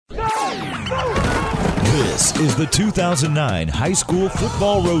This is the 2009 High School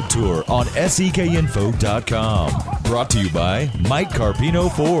Football Road Tour on sekINFO.com. Brought to you by Mike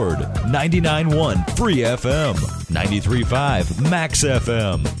Carpino Ford, 99.1 Free FM, 93.5 Max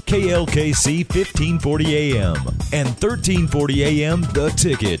FM, KLKC 1540 AM, and 1340 AM The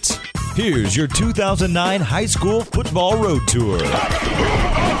Ticket. Here's your 2009 High School Football Road Tour.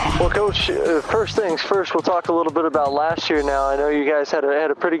 Well, Coach, first things first, we'll talk a little bit about last year now. I know you guys had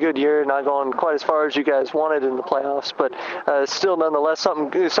a pretty good year, not going quite as far as you guys wanted in the playoffs, but still, nonetheless,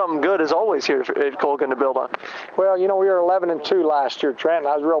 something good is always here at Colgan to build on. Well, you know, we were 11-2 last year, Trent,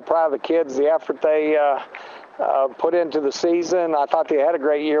 and I was real proud of the kids, the effort they put into the season. I thought they had a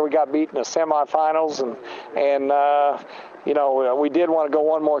great year. We got beat in the semifinals, and you know, we did want to go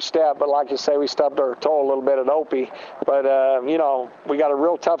one more step, but like you say, we stubbed our toe a little bit at Opie. But, you know, we got a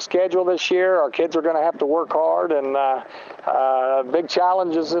real tough schedule this year. Our kids are going to have to work hard, and big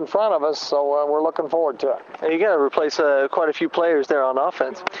challenges in front of us, so we're looking forward to it. And you got to replace quite a few players there on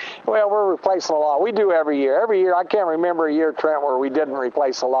offense. Well, we're replacing a lot. We do every year. Every year, I can't remember a year, Trent, where we didn't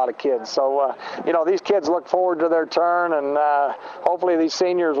replace a lot of kids. So, you know, these kids look forward to their turn, and hopefully these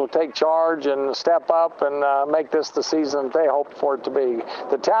seniors will take charge and step up and make this the season they hope for it to be.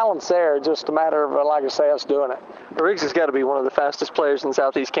 The talent's there, just a matter of, like I say, us doing it. Riggs has got to be one of the fastest players in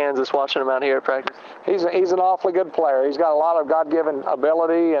Southeast Kansas, watching him out here at practice. He's an awfully good player. He's got a lot of God-given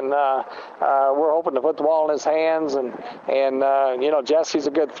ability, and we're hoping to put the ball in his hands. And you know, Jesse's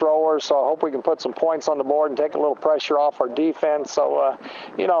a good thrower, so I hope we can put some points on the board and take a little pressure off our defense. So,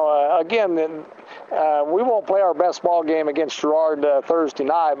 you know, again, we won't play our best ball game against Girard Thursday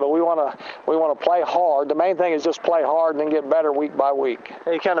night, but we want to play hard. The main thing is just play hard and then get better week by week.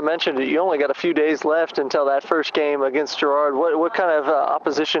 You kind of mentioned it. You only got a few days left until that first game against Girard. What kind of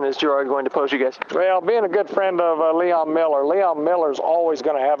opposition is Girard going to pose you guys? Well, being a good friend of Leon Miller's always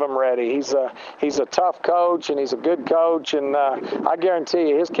going to have him ready. He's a tough coach, and he's a good coach, and I guarantee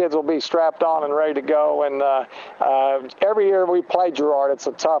you his kids will be strapped on and ready to go. And every year we play Girard, it's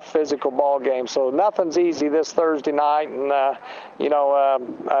a tough physical ball game, so nothing's easy this Thursday night. And you know,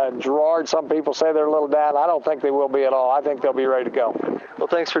 Girard, some people say they're a little down. I don't think they will be at all. I think they'll be ready to go. Well,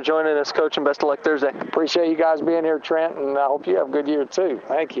 thanks for joining us, Coach, and best of luck Thursday. Appreciate you guys being here, Trent, and I hope you have a good year too.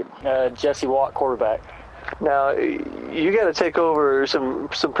 Thank you. Jesse Watt, quarterback. Now, you got to take over some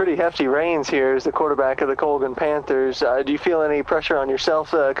pretty hefty reins here as the quarterback of the Colgan Panthers. Do you feel any pressure on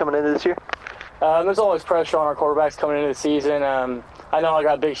yourself coming into this year? There's always pressure on our quarterbacks coming into the season. I know I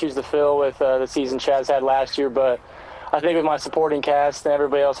got big shoes to fill with the season Chaz had last year, but I think with my supporting cast and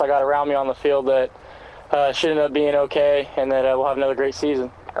everybody else I got around me on the field that should end up being okay, and that we'll have another great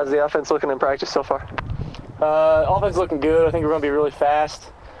season. How's the offense looking in practice so far? Offense looking good. I think we're going to be really fast.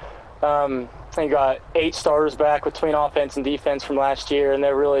 I think we got 8 starters back between offense and defense from last year, and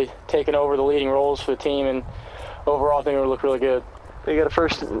they're really taking over the leading roles for the team, and overall I think we look really good. You got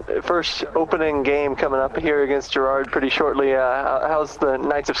a first opening game coming up here against Girard pretty shortly. How's the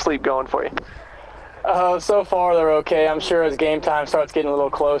nights of sleep going for you? So far they're okay. I'm sure as game time starts getting a little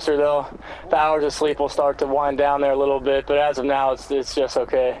closer, the hours of sleep will start to wind down there a little bit, but as of now it's just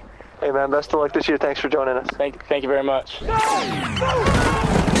okay. Hey man, best of luck this year. Thanks for joining us. Thank you very much.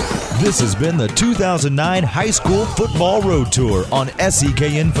 This has been the 2009 High School Football Road Tour on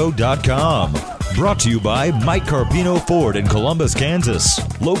sekINFO.com. Brought to you by Mike Carpino Ford in Columbus, Kansas.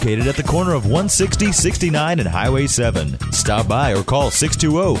 Located at the corner of 160, 69, and Highway 7. Stop by or call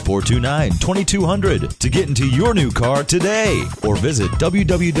 620-429-2200 to get into your new car today. Or visit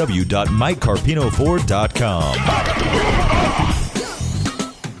www.mikecarpinoford.com.